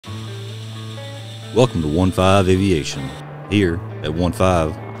Welcome to 1-5 Aviation. Here at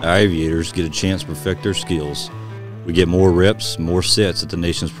 1-5, our aviators get a chance to perfect their skills. We get more reps, more sets at the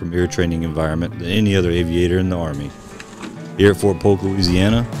nation's premier training environment than any other aviator in the Army. Here at Fort Polk,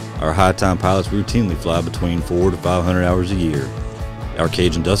 Louisiana, our high-time pilots routinely fly between 400 to 500 hours a year. Our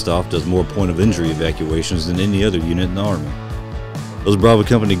Cajun Dust-Off does more point-of-injury evacuations than any other unit in the Army. Those Bravo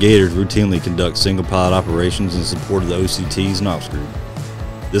Company Gators routinely conduct single-pilot operations in support of the OCTs and Ops Group.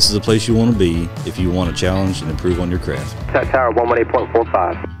 This is the place you want to be if you want to challenge and improve on your craft. Tower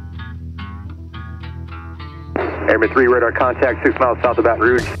 118.45. Airman 3, radar contact 6 miles south of Baton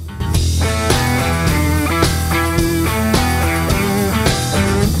Rouge.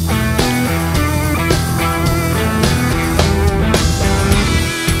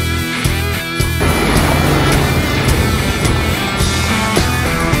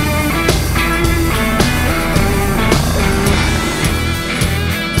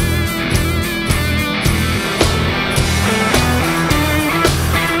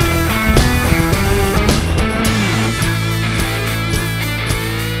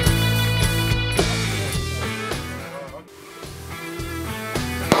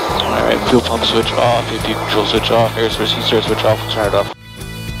 Fuel pump switch off, AP control switch off, air source switch off, turn it off.